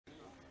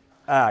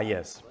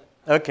Yes.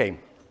 Okay.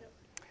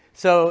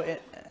 So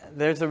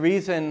there's a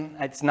reason.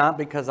 It's not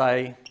because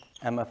I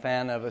am a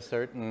fan of a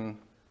certain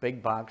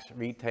big box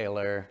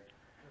retailer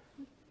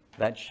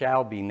that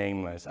shall be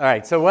nameless. All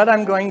right, so what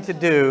I'm going to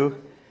do,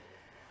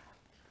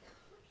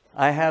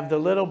 I have the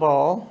little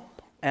ball,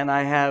 and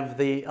I have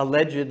the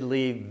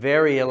allegedly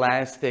very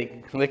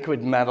elastic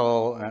liquid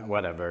metal,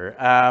 whatever,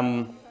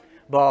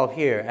 ball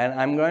here, and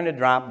I'm going to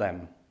drop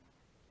them,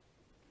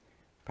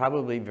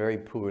 probably very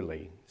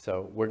poorly.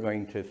 So we're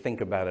going to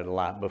think about it a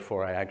lot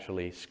before I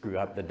actually screw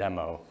up the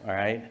demo, all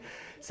right?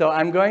 So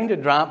I'm going to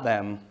drop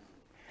them,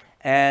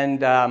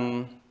 and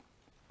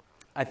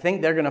I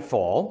think they're going to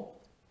fall.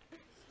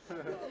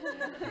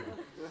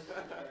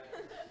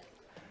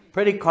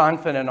 Pretty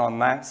confident on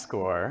that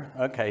score.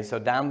 Okay, so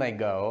down they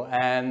go.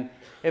 And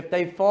if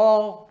they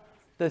fall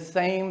the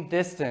same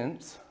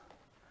distance,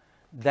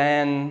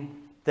 then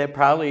they're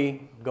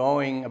probably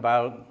going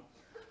about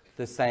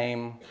the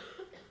same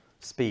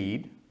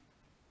speed.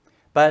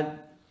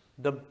 But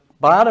the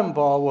bottom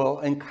ball will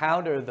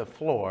encounter the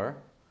floor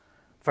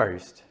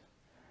first.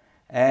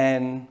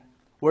 And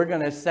we're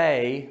going to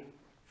say,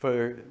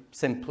 for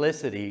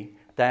simplicity,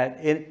 that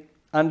it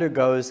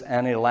undergoes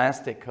an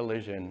elastic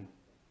collision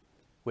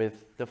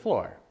with the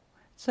floor.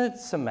 So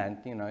it's cement,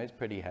 you know, it's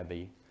pretty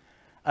heavy.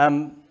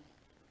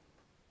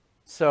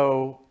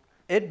 So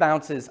it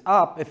bounces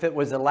up. If it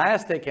was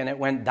elastic and it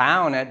went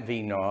down at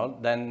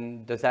V0,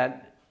 then does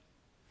that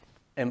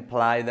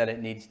imply that it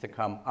needs to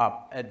come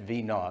up at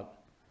V0?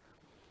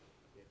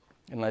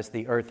 Unless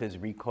the Earth is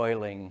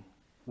recoiling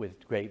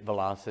with great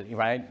velocity,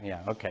 right? Yeah,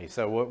 okay,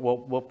 so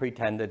we'll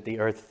pretend that the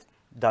Earth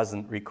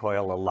doesn't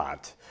recoil a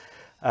lot.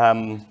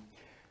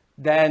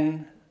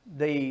 Then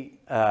the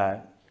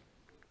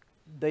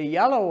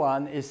yellow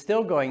one is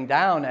still going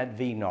down at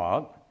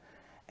V0,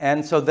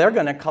 and so they're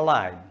going to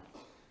collide.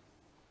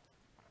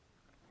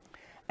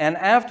 And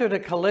after the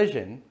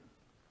collision,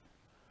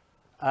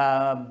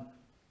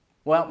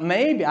 well,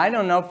 maybe, I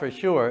don't know for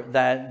sure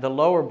that the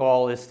lower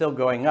ball is still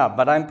going up,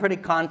 but I'm pretty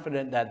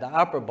confident that the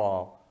upper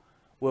ball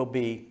will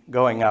be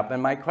going up.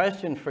 And my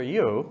question for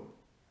you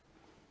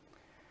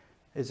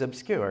is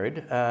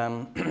obscured.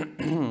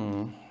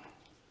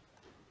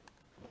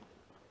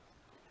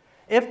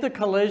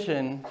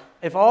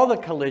 If all the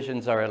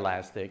collisions are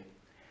elastic,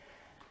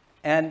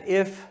 and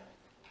if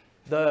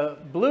the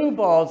blue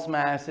ball's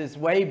mass is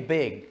way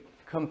big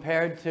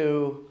compared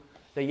to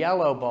the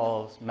yellow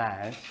ball's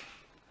mass,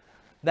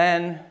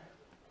 then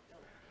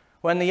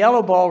when the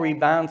yellow ball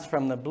rebounds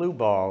from the blue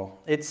ball,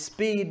 its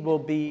speed will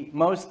be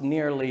most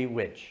nearly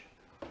which?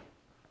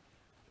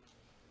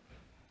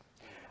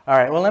 All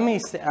right, well, let me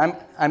see.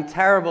 I'm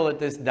terrible at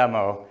this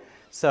demo,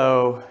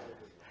 so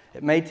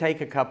it may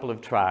take a couple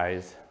of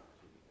tries.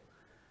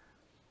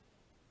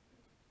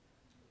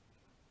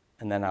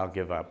 And then I'll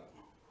give up.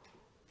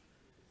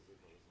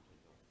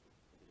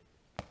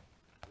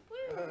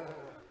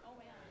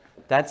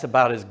 That's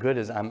about as good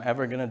as I'm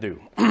ever going to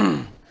do.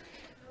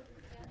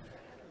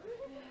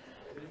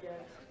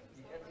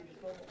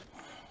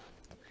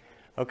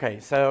 Okay,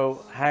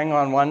 so hang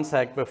on one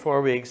sec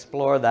before we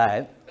explore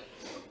that.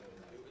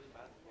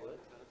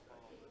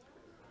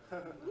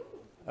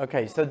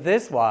 Okay, so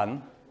this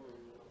one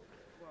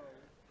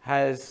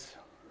has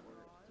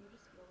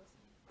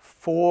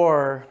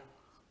 4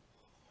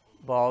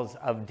 balls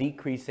of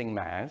decreasing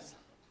mass,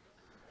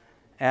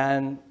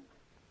 and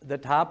the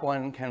top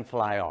one can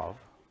fly off.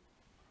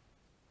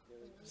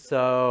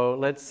 So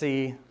let's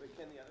see.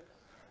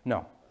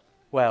 No.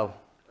 Well,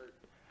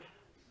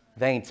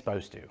 they ain't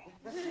supposed to.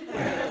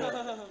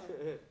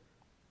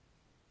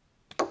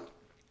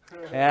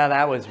 Yeah,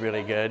 that was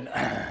really good.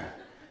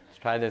 Let's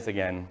try this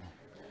again.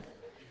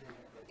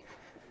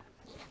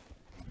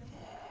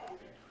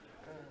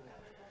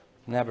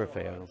 Never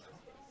fails.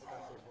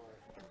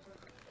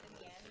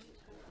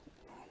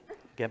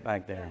 Get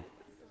back there.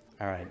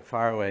 All right,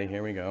 far away.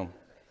 Here we go.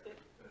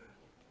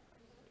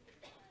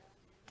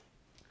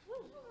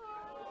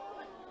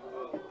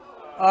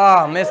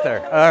 Oh, mister.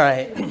 All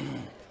right.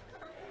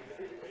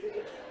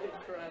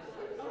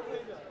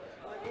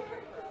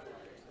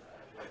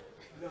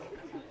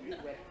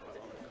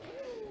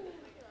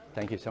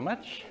 Thank you so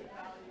much.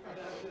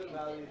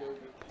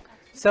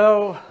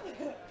 So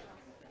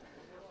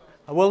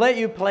we'll let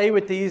you play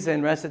with these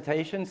in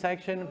recitation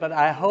section, but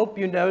I hope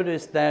you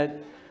noticed that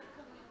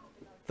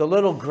the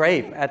little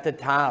grape at the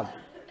top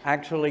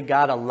actually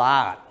got a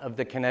lot of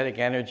the kinetic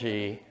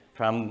energy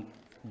from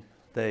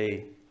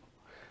the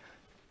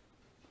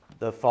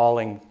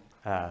falling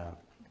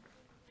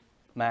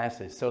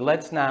masses. So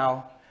let's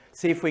now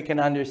see if we can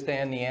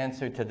understand the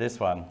answer to this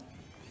one.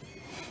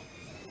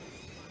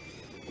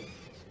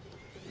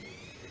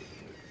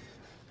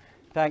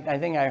 In fact, I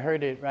think I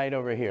heard it right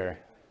over here.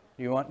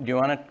 Do you want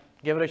to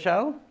give it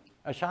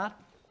a shot?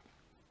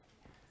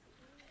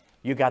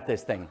 You got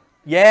this thing.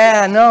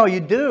 Yeah, no, you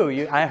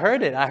do. I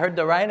heard it. I heard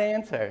the right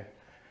answer.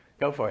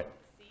 Go for it.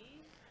 C?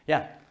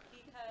 Yeah.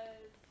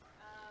 Because,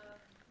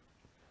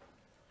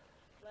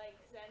 like,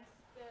 since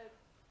the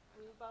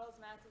blue ball's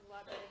mass is a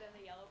lot better than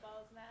the yellow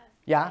ball's mass,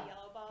 Yeah. the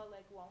yellow ball, like,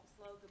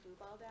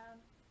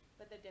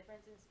 the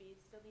difference in speed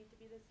still need to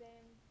be the same.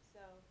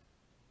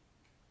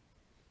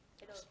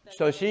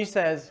 So she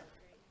says,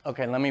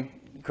 okay,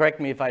 correct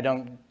me if I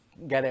don't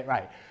get it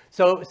right.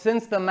 So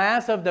since the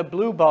mass of the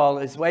blue ball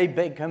is way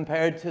big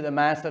compared to the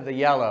mass of the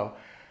yellow,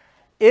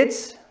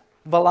 its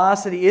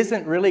velocity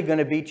isn't really going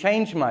to be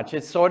changed much.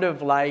 It's sort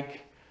of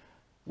like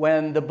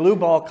when the blue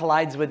ball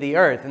collides with the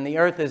Earth, and the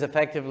Earth is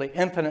effectively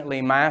infinitely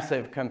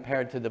massive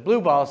compared to the blue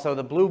ball, so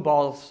the blue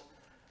ball's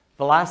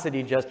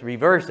velocity just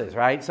reverses,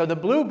 right? So the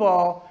blue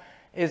ball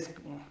is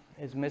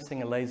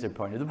missing a laser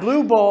pointer. The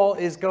blue ball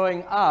is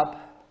going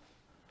up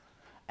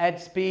at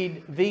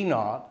speed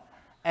v0,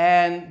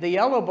 and the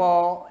yellow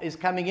ball is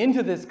coming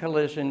into this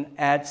collision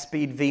at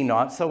speed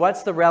v0. So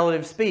what's the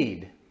relative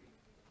speed?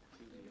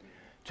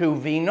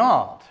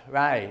 2v0,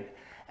 right?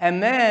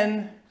 And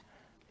then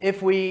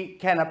if we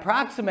can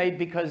approximate,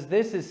 because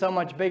this is so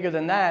much bigger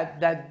than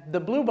that the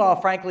blue ball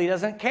frankly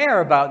doesn't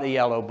care about the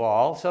yellow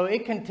ball, so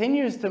it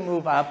continues to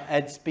move up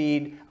at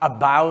speed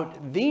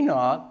about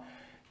v0,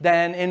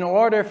 then in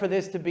order for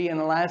this to be an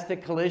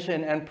elastic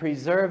collision and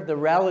preserve the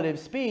relative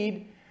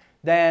speed,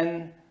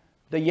 then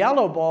the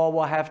yellow ball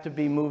will have to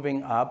be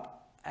moving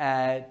up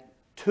at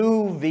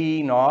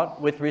 2v0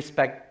 with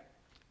respect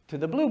to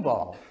the blue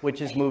ball,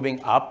 which is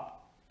moving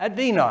up at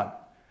v0.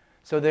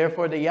 So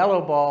therefore, the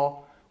yellow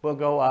ball will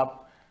go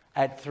up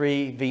at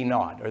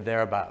 3v0 or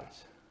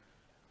thereabouts.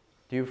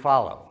 Do you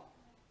follow?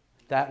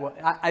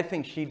 I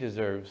think she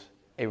deserves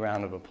a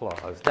round of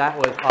applause. That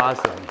was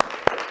awesome.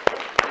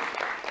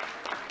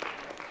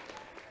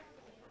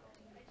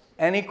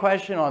 Any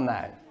question on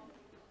that?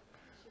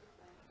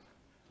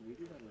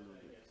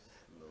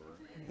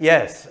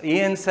 Yes,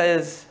 Ian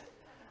says,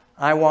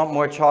 I want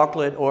more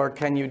chocolate, or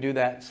can you do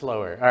that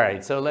slower? All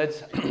right, so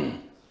let's,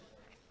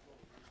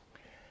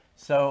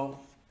 so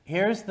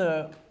here's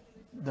the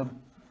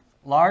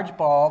large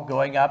ball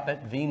going up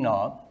at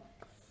v0.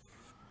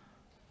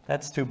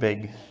 That's too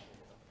big.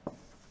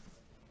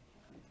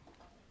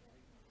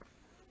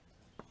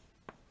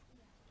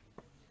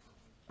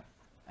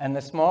 And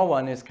the small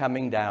one is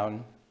coming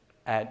down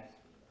at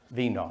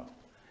v0.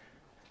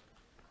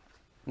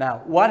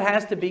 Now, what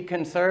has to be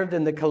conserved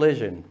in the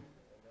collision?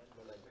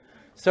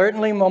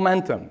 Certainly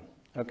momentum,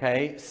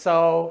 okay?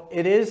 So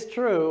it is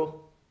true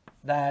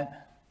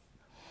that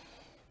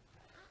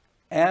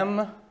m,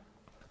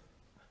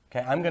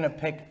 okay, I'm going to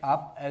pick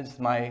up as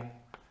my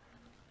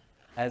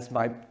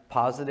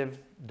positive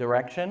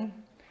direction.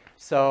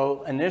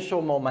 So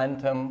initial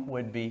momentum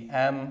would be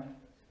m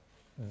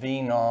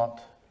v0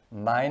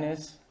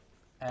 minus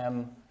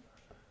m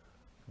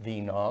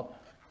v0.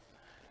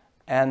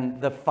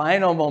 And the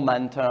final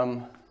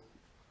momentum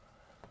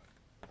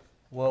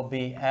will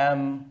be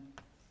m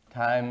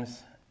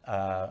times,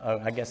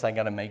 I guess I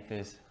got to make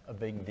this a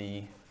big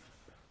V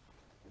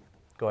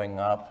going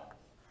up,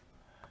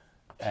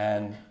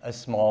 and a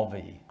small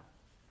v.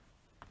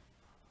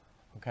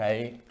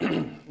 Okay?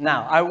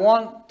 Now, I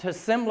want to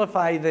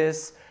simplify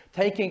this,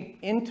 taking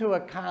into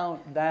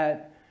account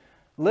that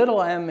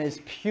little m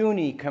is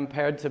puny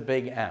compared to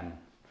big M.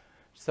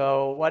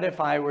 So what if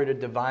I were to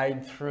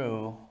divide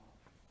through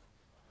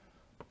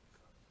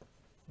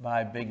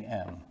by big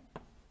M?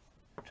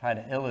 Try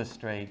to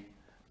illustrate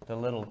the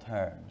little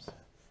terms.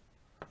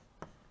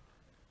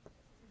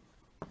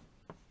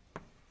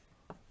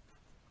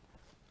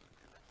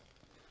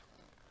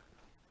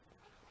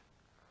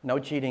 No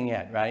cheating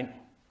yet, right?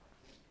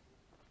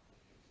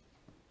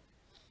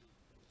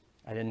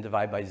 I didn't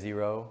divide by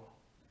 0,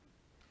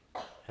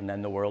 and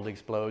then the world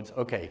explodes.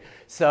 Okay,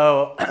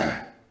 so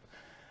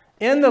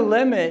in the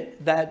limit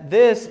that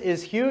this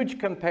is huge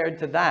compared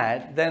to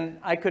that, then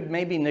I could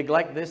maybe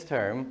neglect this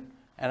term,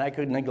 and I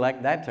could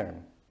neglect that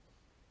term.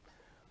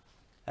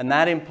 And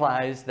that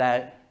implies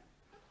that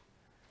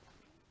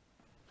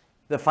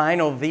the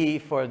final V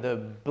for the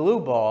blue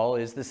ball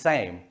is the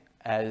same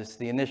as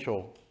the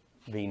initial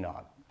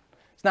V0.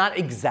 It's not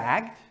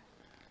exact,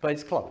 but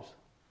it's close.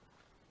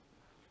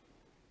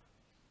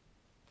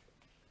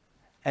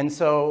 And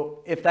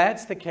so if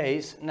that's the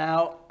case,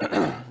 now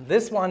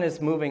this one is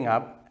moving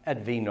up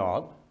at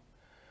v0,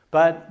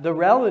 but the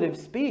relative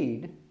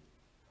speed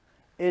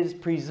is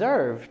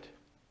preserved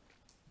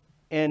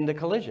in the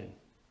collision.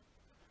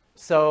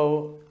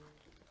 So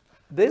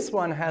this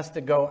one has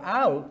to go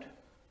out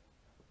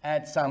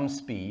at some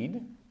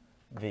speed,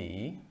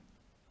 v,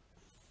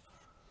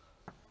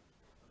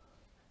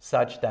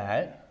 such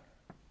that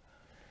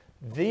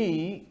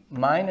v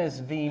minus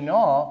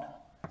v0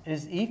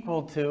 is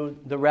equal to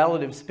the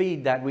relative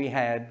speed that we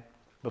had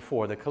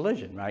before the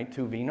collision, right,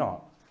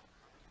 2v0.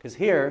 Because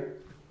here,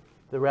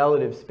 the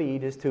relative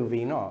speed is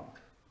 2v0.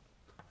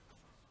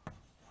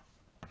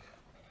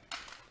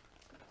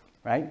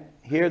 Right?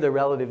 Here, the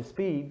relative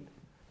speed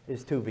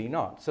is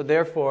 2v0. So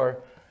therefore,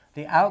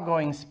 the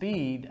outgoing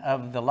speed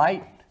of the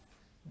light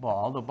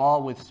ball, the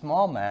ball with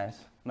small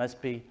mass,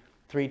 must be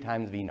 3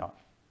 times v0.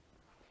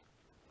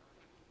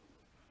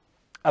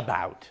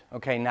 About.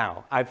 Okay,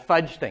 now, I've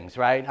fudged things,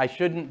 right? I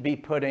shouldn't be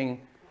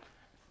putting,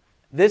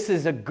 this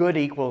is a good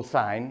equal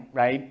sign,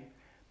 right?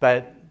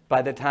 But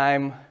by the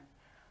time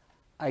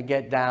I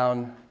get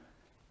down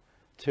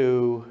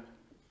to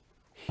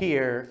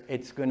here,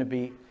 it's going to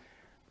be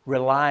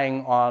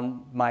relying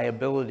on my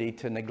ability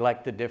to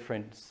neglect the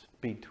difference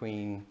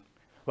between,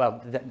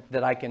 well,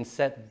 that I can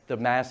set the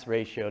mass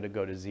ratio to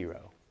go to 0.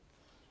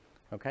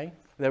 Okay?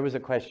 There was a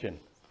question.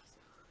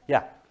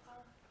 Yeah? How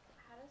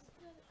is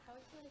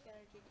kinetic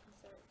energy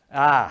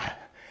conserved?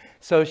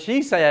 So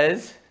she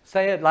says,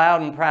 say it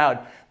loud and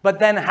proud, but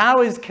then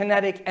how is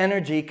kinetic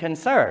energy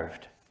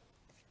conserved?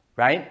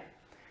 Right?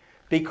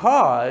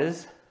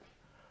 Because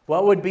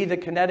what would be the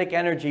kinetic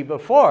energy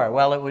before?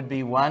 Well, it would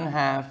be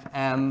 1/2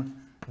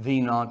 m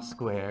v naught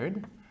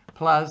squared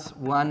plus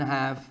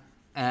 1/2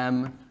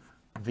 m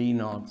v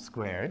naught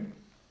squared.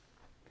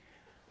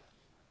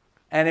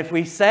 And if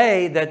we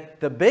say that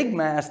the big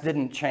mass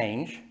didn't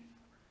change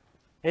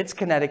its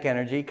kinetic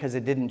energy because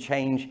it didn't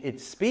change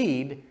its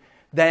speed,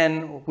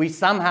 then we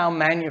somehow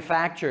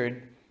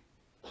manufactured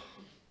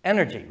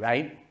energy,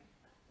 right?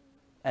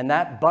 And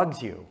that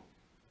bugs you.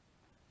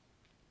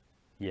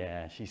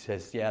 Yeah, she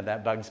says, yeah,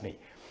 that bugs me.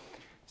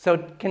 So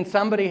can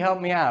somebody help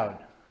me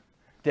out?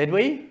 Did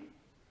we?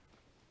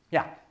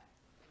 Yeah.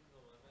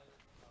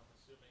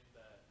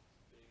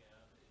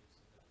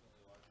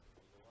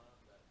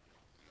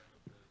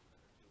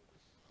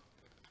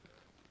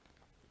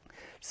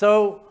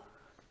 So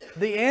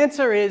the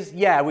answer is,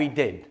 yeah, we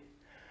did.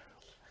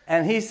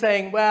 And he's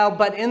saying, well,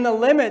 but in the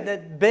limit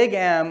that big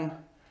M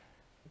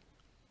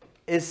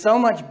is so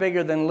much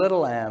bigger than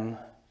little m,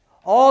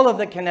 all of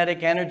the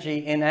kinetic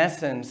energy, in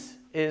essence,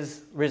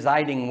 is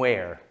residing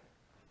where?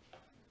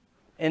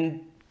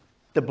 In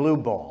the blue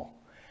ball.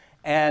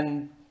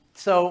 And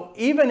so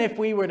even if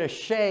we were to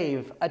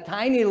shave a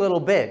tiny little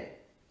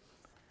bit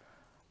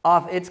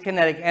off its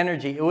kinetic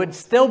energy, it would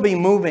still be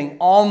moving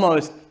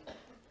almost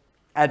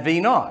at V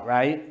naught,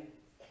 right?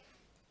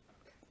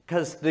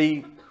 Because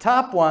the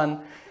top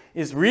one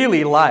is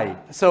really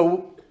light.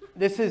 So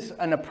this is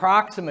an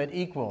approximate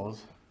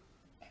equals,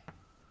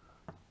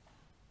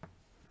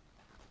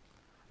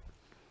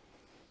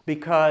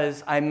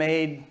 because I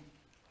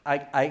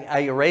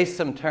erased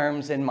some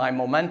terms in my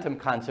momentum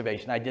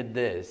conservation. I did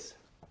this.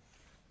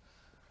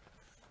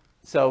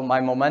 So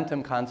my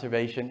momentum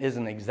conservation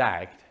isn't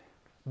exact,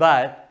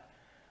 but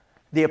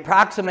the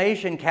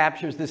approximation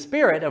captures the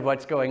spirit of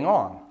what's going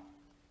on,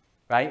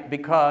 right?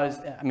 Because,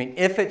 I mean,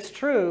 if it's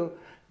true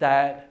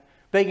that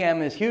big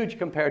M is huge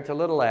compared to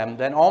little m,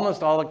 then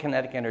almost all the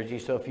kinetic energy,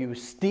 so if you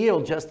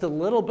steal just a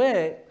little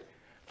bit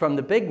from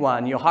the big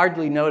one, you'll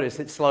hardly notice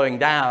it slowing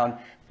down,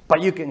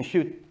 but you can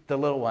shoot the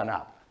little one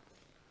up.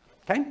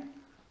 Okay?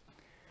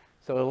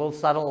 So a little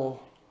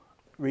subtle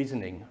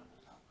reasoning,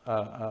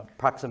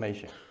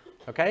 approximation.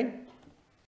 Okay?